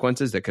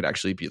consequences that could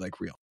actually be like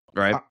real,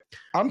 right?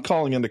 I'm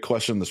calling into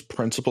question this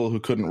principal who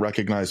couldn't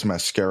recognize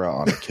mascara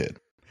on a kid.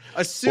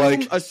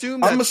 assume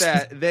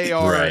that they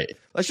are. Right.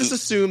 Let's just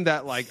assume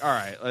that, like, all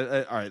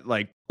right,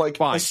 like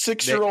fine. A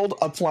 6-year-old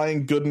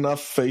applying good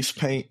enough face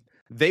paint.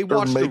 They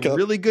watched a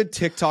really good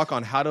TikTok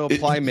on how to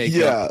apply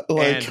makeup,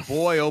 and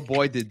boy, oh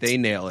boy, did they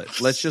nail it.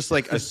 Let's just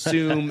like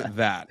assume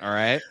that. All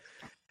right.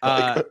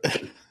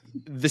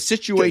 The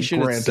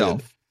situation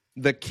itself,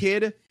 the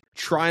kid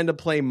trying to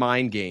play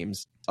mind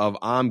games of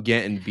I'm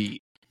getting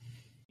beat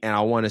and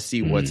I want to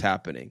see what's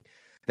happening.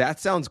 That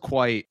sounds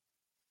quite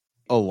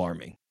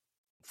alarming.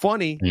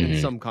 Funny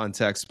in some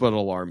contexts, but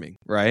alarming,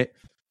 right?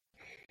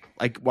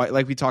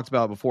 Like we talked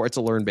about before, it's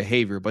a learned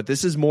behavior, but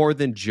this is more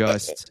than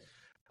just,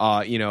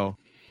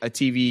 a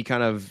TV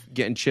kind of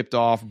getting chipped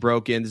off,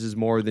 broken. This is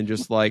more than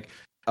just like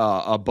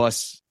a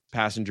bus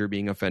passenger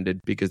being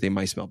offended because they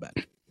might smell bad.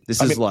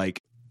 This is I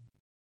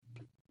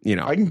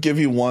can give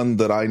you one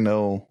that I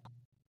know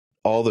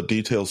all the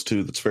details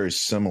to that's very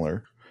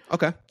similar.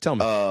 Okay, tell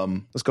me.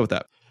 Let's go with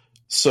that.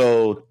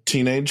 So,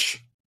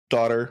 teenage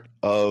daughter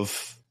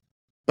of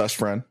best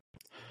friend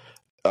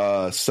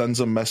sends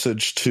a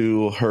message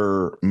to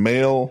her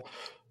male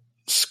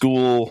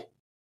school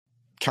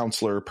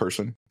counselor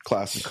person,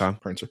 class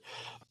person,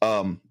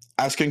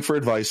 asking for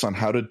advice on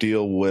how to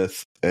deal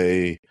with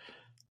a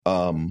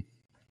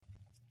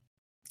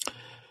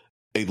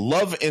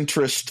love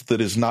interest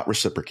that is not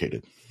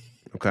reciprocated.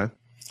 Okay.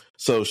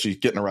 So she's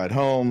getting a ride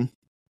home.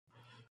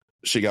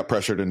 She got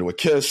pressured into a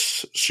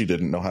kiss. She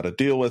didn't know how to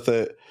deal with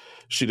it.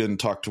 She didn't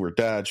talk to her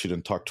dad. She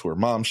didn't talk to her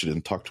mom. She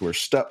didn't talk to her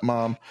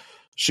stepmom.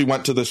 She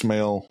went to this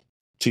male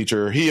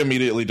teacher. He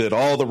immediately did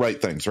all the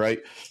right things, right?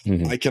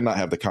 Mhm. I cannot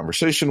have the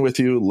conversation with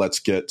you. Let's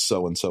get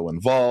so-and-so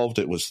involved.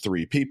 It was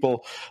 3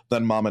 people.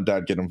 Then mom and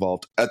dad get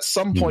involved. At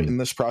some point in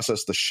this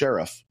process, the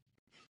sheriff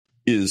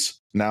is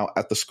now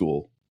at the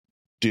school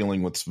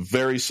dealing with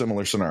very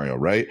similar scenario,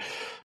 right?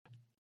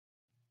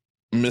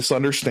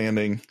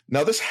 Misunderstanding.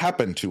 Now, this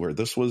happened to her.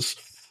 This was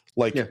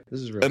like this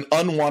is real. an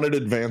unwanted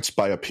advance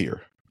by a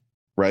peer,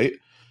 right?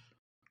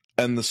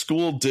 And the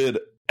school did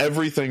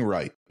everything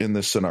right in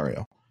this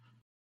scenario.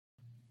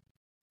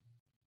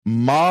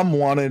 Mom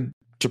wanted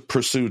to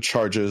pursue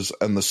charges,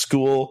 and the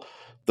school,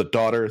 the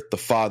daughter, the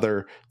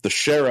father, the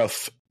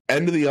sheriff,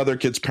 and the other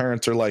kids'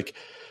 parents are like,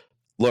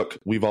 look,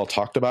 we've all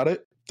talked about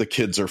it. The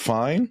kids are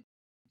fine.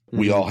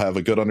 We all have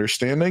a good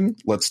understanding.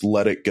 Let's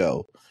let it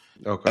go.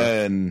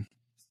 Okay. And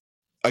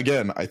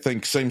again, I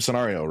think same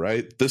scenario,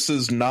 right? This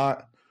is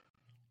not,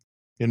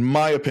 in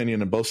my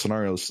opinion, in both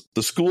scenarios,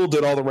 the school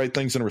did all the right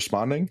things in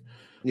responding.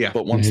 Yeah.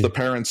 But once the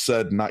parents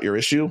said, not your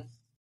issue,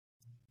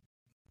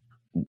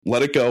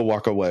 let it go,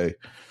 walk away.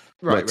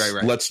 Right.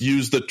 Let's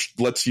use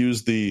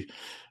the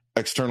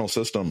external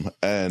system.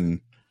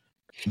 And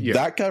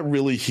that got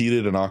really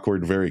heated and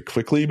awkward very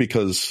quickly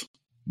because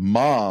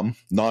mom,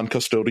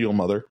 non-custodial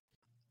mother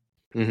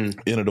in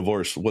a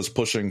divorce, was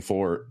pushing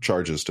for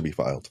charges to be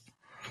filed.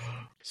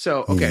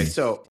 So, okay.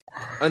 So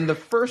on the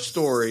first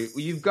story,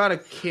 you've got a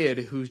kid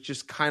who's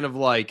just kind of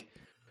like,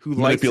 who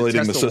likes to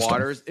test the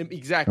waters.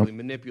 Exactly.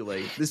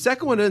 Manipulate. The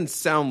second one doesn't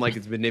sound like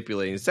it's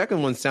manipulating. The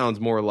second one sounds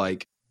more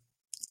like,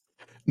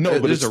 no,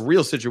 but there's a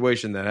real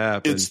situation that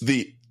happened. It's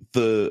the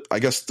I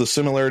guess the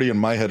similarity in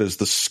my head is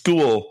the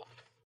school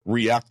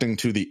reacting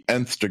to the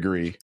nth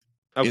degree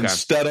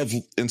instead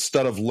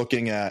of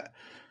looking at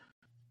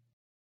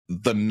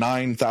the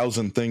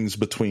 9,000 things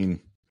between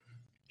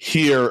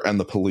here and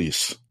the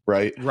police,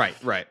 right?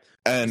 Right.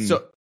 And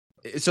so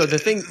the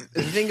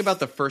thing about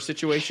the first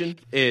situation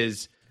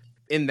is,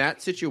 in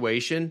that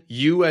situation,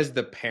 you as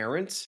the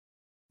parents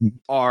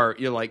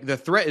you're like, the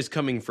threat is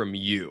coming from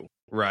you,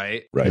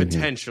 right?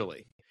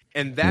 Potentially.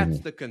 And that's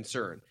the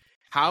concern.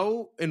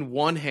 How, in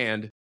one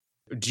hand,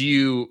 do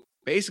you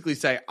basically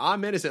say,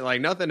 I'm innocent, like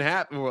nothing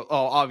happened? Well,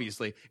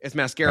 obviously, it's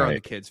mascara on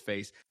the kid's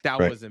face. That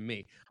wasn't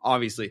me,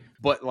 obviously.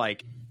 But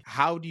like,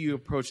 how do you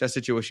approach that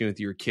situation with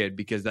your kid?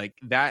 Because like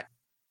that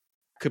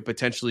could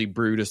potentially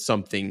brew to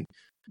something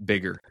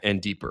bigger and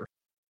deeper.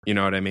 You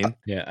know what I mean?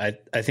 Yeah,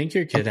 I think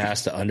your kid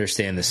has to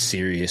understand the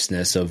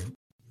seriousness of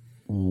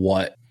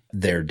what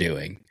they're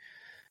doing.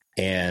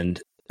 And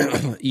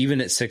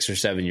even at 6 or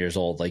 7 years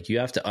old, like you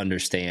have to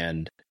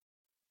understand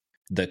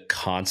the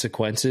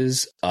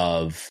consequences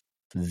of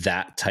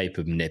that type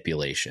of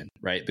manipulation,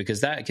 right?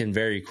 Because that can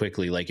very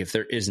quickly, like if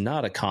there is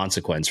not a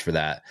consequence for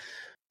that,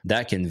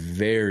 that can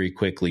very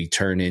quickly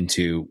turn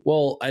into,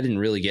 well, I didn't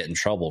really get in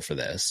trouble for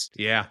this.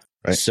 Yeah.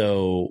 Right.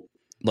 So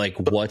like,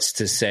 what's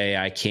to say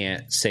I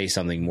can't say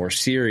something more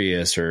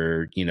serious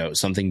or, you know,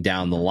 something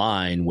down the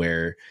line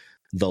where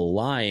the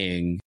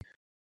lying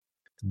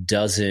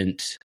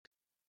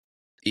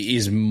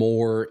is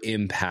more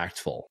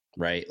impactful,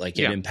 right? Like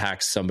it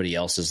impacts somebody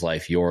else's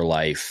life, your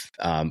life,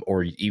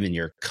 or even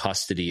your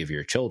custody of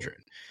your children.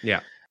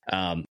 Yeah.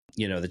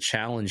 You know, the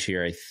challenge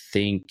here, I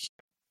think,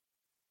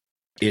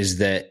 is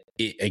that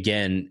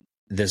again,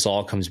 this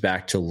all comes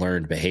back to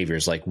learned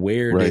behaviors. Like,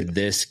 where did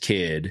this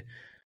kid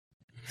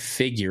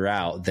figure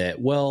out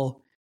that,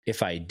 well,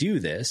 if I do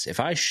this,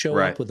 if I show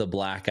up with a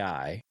black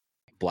eye,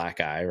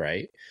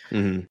 right?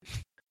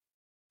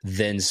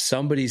 Then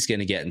somebody's going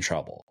to get in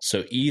trouble.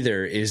 So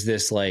either is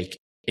this like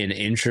an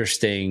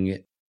interesting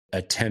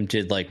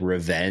attempted like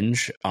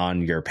revenge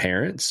on your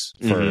parents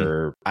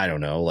for, I don't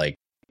know,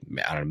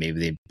 maybe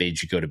they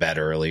made you go to bed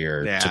early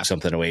or took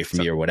something away from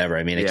you or whatever.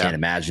 I mean, I can't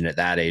imagine at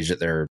that age that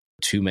there are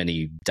too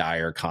many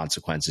dire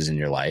consequences in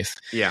your life.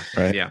 Yeah.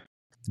 Right. Yeah.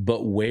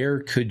 But where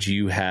could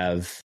you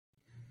have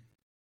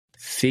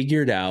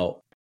figured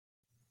out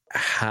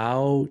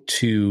how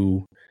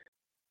to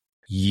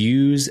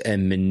use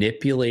and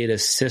manipulate a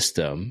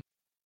system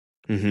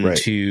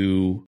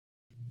to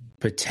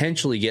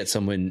potentially get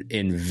someone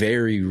in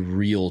very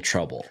real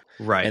trouble?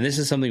 Right. And this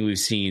is something we've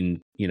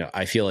seen, you know,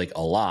 I feel like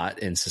a lot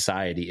in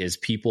society is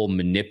people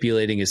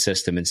manipulating a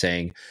system and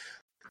saying,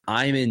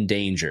 I'm in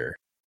danger,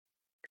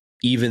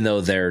 even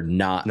though they're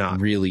not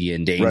really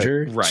in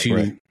danger,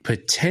 to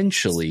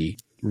potentially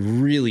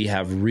really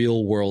have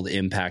real world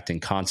impact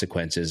and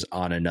consequences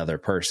on another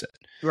person.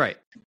 Right.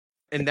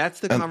 And that's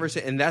the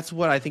conversation. And that's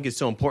what I think is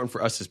so important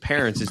for us as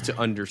parents, is to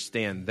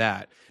understand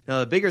that. Now,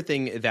 the bigger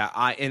thing that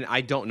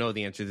I don't know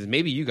the answer to this,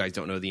 maybe you guys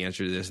don't know the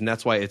answer to this. And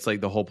that's why it's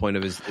like the whole point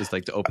of is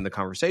like to open the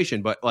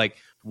conversation. But like,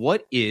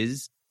 what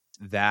is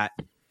that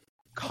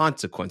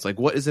consequence? Like,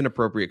 what is an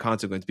appropriate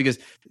consequence? Because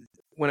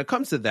when it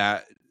comes to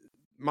that,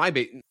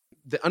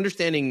 the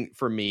understanding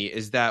for me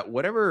is that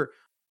whatever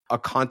a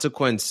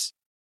consequence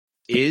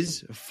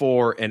is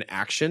for an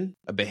action,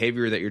 a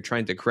behavior that you're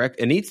trying to correct,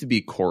 it needs to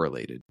be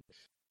correlated.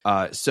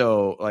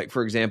 So like,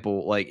 for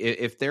example, like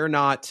if they're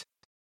not,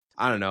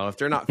 I don't know, if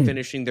they're not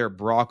finishing their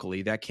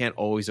broccoli, that can't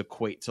always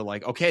equate to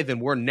like, okay, then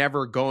we're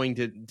never going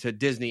to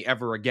Disney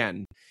ever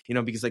again. You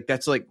know, because like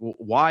that's like,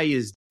 why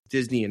is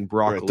Disney and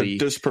broccoli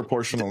the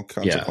disproportional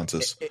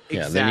consequences?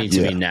 Yeah, they need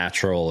to be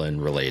natural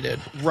and related.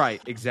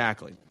 Right,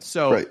 exactly.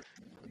 So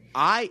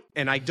I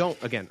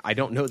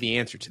don't know the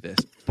answer to this,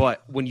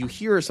 but when you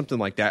hear something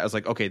like that, I was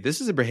like, okay,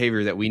 this is a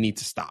behavior that we need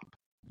to stop.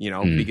 You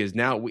know, because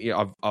now we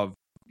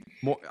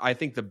I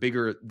think the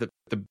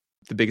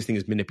biggest thing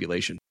is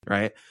manipulation,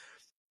 right?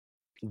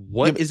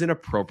 What is an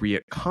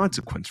appropriate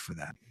consequence for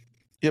that?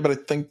 Yeah, but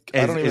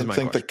I don't even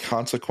think the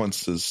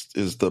consequences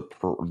is the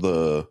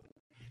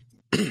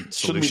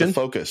shouldn't be the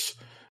focus.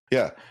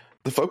 Yeah,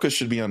 the focus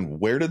should be on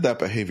where did that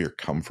behavior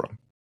come from,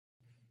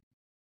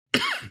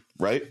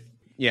 right?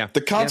 Yeah,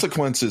 the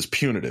consequence is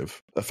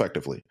punitive,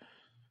 effectively.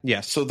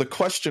 Yes. So the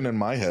question in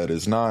my head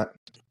is not,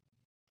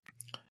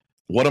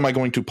 what am I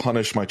going to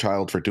punish my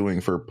child for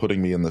doing for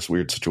putting me in this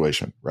weird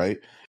situation, right?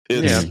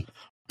 It's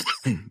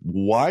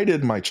why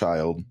did my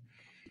child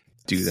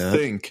do that?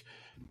 Think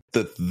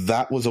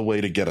that was a way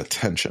to get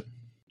attention?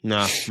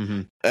 No.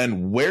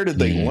 And where did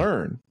they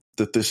learn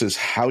that this is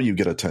how you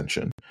get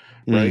attention,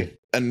 right?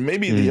 And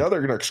maybe the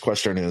other next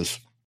question is,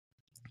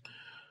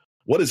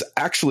 what is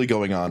actually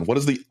going on? What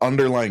is the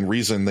underlying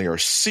reason they are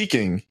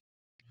seeking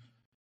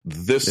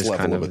this level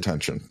kind of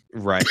attention?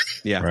 Right.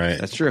 Yeah. Right.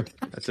 That's true.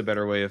 That's a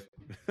better way of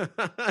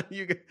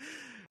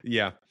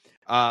yeah.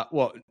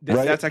 Well,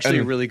 that's actually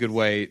a really good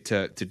way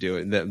to do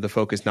it. The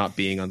focus not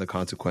being on the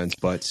consequence,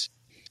 but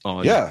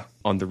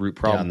on the root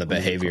problem, on the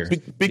behavior.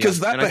 Because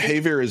that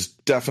behavior is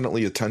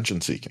definitely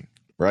attention seeking,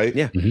 right?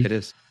 Yeah, it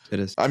is. It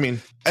is. I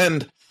mean,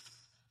 and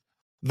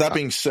that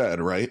being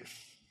said, right,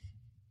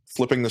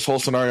 flipping this whole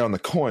scenario on the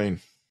coin,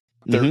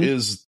 there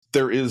is,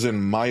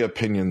 in my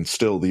opinion,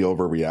 still the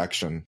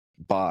overreaction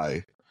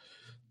by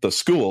the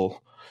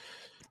school,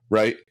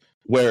 right?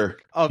 Where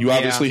you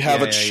obviously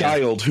have a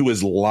child who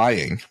is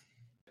lying.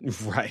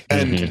 Right.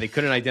 And they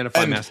couldn't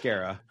identify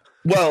mascara.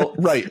 Well,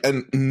 right.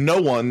 And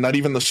no one, not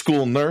even the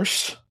school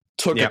nurse,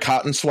 took a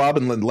cotton swab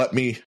and then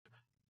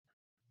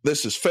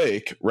this is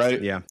fake,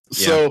 right? Yeah.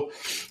 So,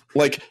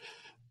 like,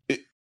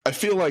 I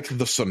feel like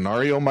the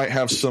scenario might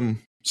have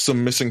some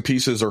missing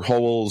pieces or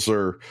holes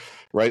or,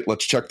 right,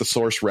 let's check the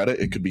source Reddit.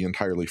 It could be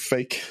entirely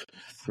fake.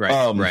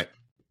 Right, right.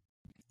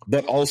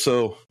 But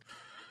also,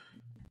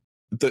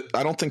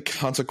 I don't think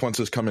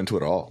consequences come into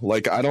it at all.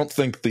 Like, I don't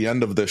think the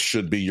end of this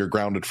should be you're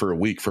grounded for a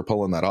week for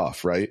pulling that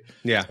off, right?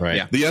 Yeah, right.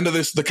 Yeah. The end of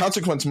this, the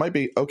consequence might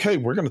be, okay,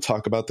 we're going to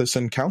talk about this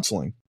in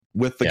counseling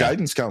with the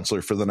guidance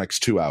counselor for the next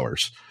 2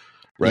 hours,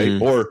 right?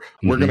 Or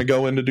we're going to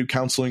go in to do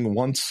counseling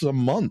once a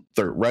month,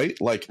 or right?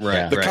 Like,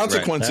 the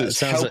consequences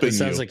helping you. It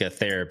sounds like a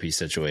therapy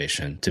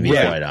situation, to be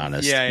quite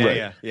honest.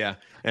 Yeah.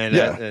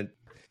 And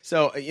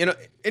so,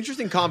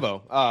 interesting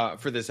combo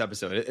for this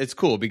episode. It's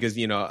cool because,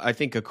 I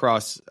think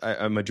across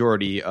a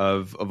majority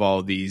of all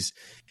of these,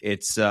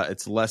 it's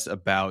less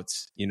about,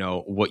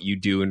 what you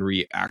do in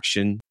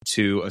reaction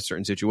to a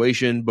certain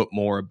situation, but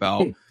more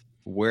about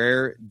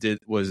where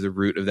was the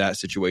root of that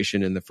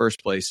situation in the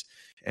first place,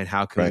 and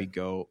how can we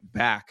go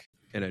back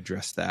and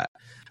address that.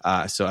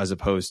 So as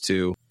opposed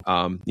to,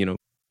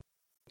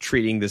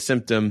 treating the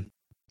symptom,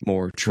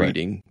 more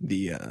treating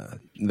the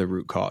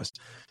root cause.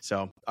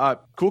 So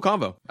cool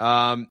combo.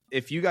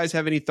 If you guys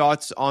have any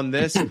thoughts on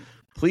this,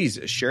 please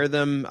share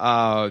them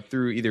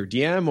through either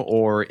DM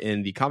or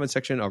in the comment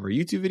section of our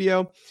YouTube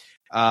video.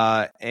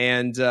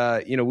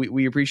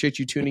 We appreciate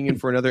you tuning in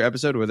for another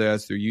episode, whether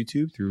that's through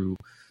YouTube, through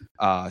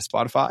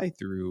Spotify,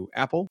 through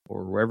Apple,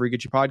 or wherever you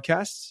get your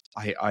podcasts.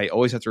 I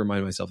always have to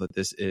remind myself that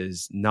this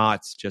is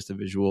not just a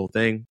visual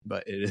thing,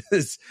 but it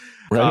is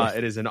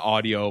it is an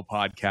audio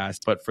podcast.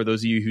 But for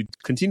those of you who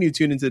continue to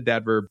tune into the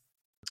Dadverb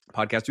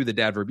podcast through the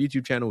Dadverb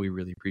YouTube channel, we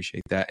really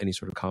appreciate that. Any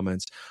sort of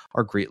comments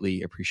are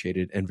greatly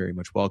appreciated and very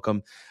much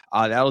welcome.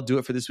 That'll do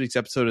it for this week's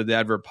episode of the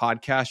Dadverb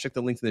podcast. Check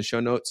the links in the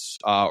show notes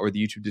or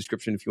the YouTube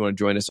description if you want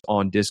to join us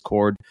on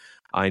Discord.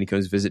 And you can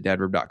always visit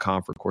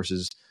dadverb.com for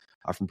courses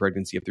from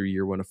pregnancy up through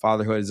year one of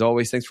fatherhood. As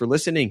always, thanks for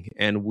listening,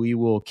 and we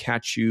will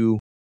catch you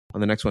on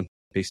the next one.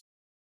 Peace.